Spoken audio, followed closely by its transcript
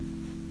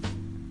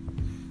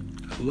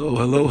Hello,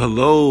 hello,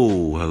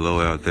 hello. Hello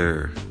out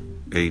there.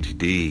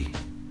 HD.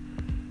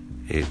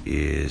 It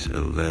is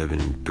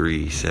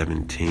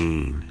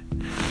 11/3/17.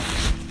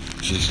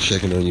 Just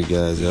checking on you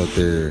guys out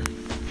there.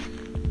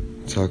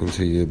 Talking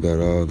to you about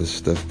all the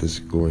stuff that's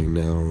going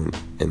on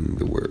in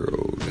the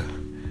world.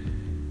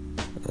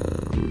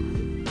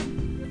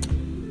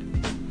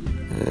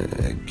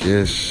 I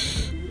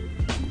guess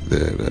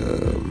that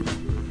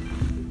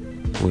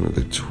one of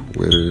the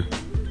Twitter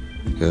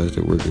guys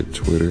that work at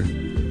Twitter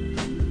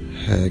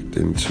hacked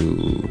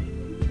into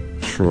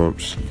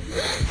Trump's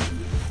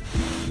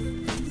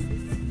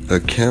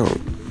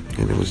account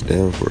and it was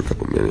down for a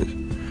couple minutes.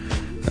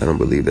 I don't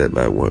believe that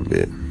by one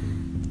bit.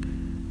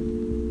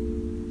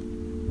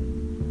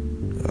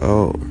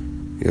 Oh,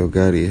 Yo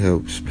Gotti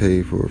helps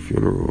pay for a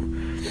funeral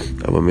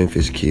of a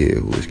Memphis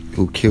kid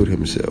who killed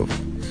himself.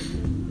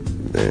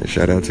 Man,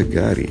 shout out to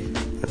Gotti.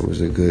 That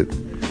was a good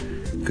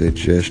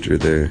gesture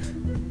there.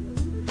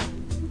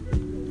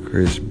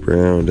 Chris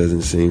Brown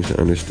doesn't seem to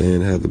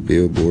understand how the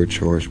Billboard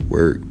charts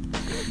work.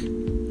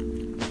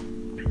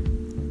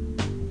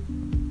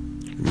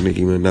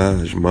 Nicki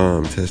Minaj's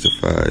mom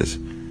testifies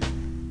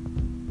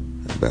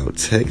about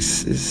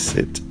Texas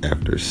sent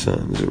after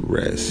son's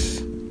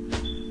arrest.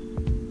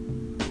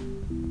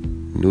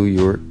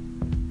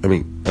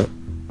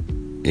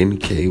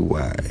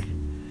 NKY.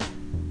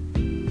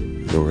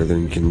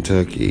 Northern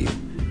Kentucky.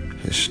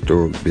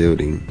 Historic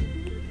building.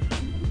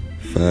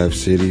 5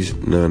 cities,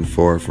 none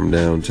far from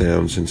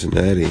downtown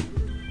Cincinnati.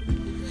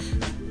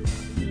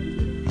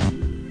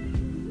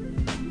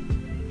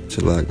 It's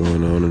a lot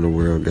going on in the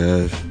world,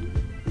 guys.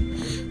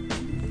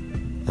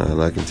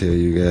 All I can tell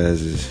you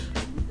guys is,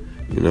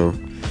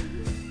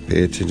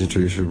 pay attention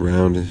to your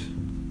surroundings.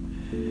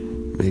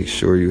 Make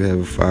sure you have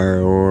a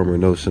firearm or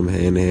know some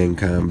hand-to-hand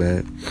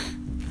combat.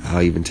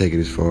 I'll even take it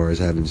as far as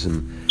having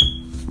some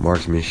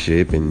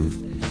marksmanship and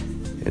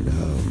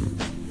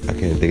I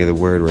can't think of the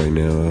word right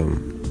now.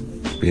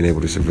 Being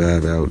able to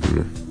survive out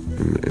in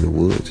the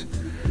woods.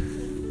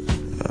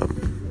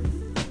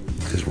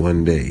 Because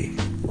one day,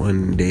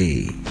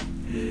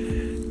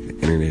 the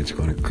internet's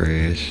going to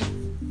crash.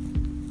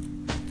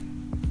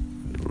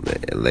 The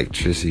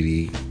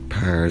electricity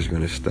power is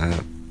going to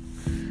stop.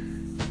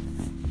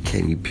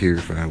 Can you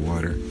purify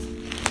water?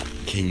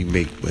 Can you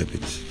make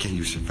weapons? Can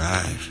you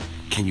survive?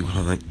 Can you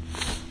hunt?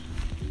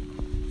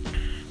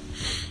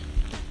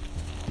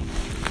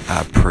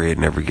 I pray it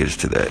never gets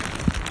to that.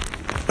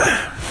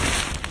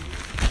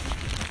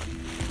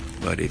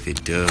 But if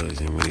it does,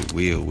 and when it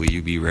will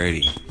you be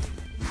ready?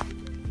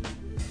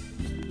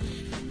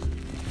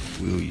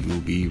 Will you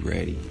be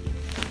ready?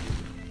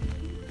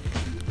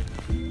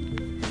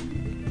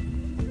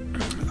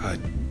 I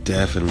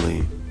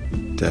definitely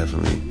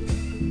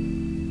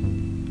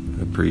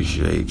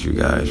appreciate you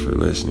guys for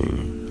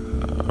listening.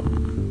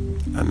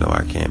 I know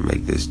I can't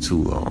make this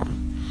too long.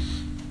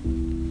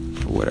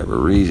 For whatever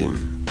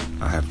reason,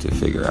 I have to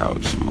figure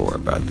out some more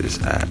about this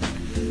app.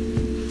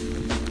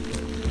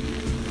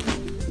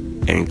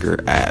 Anchor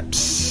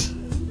apps.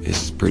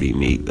 It's pretty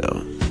neat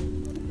though.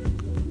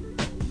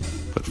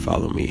 But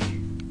follow me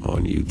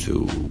on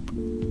YouTube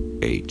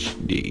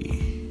HD.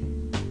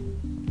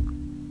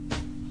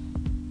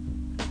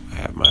 I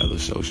have my other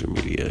social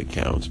media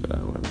accounts, but I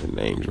don't have the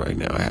names right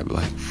now. I have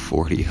like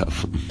 40 of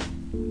them.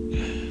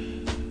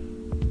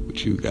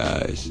 But you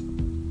guys,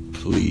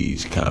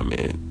 please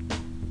comment.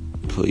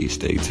 Please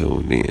stay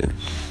tuned in.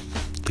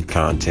 The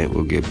content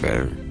will get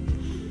better.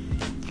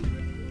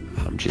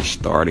 I'm just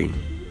starting.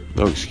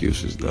 No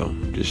excuses though.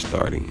 I'm just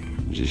starting.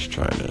 I'm just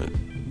trying to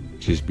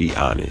just be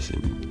honest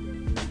and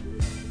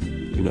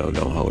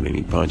don't hold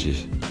any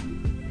punches.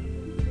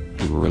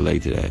 People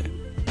relate to that.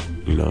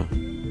 At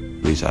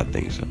least I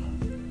think so.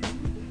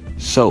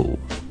 So,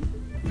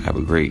 have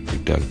a great,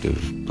 productive,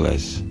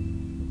 blessed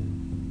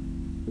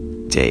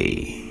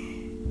day.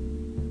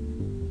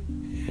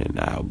 And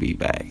I'll be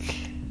back.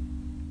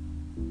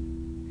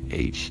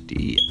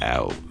 HD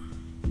out.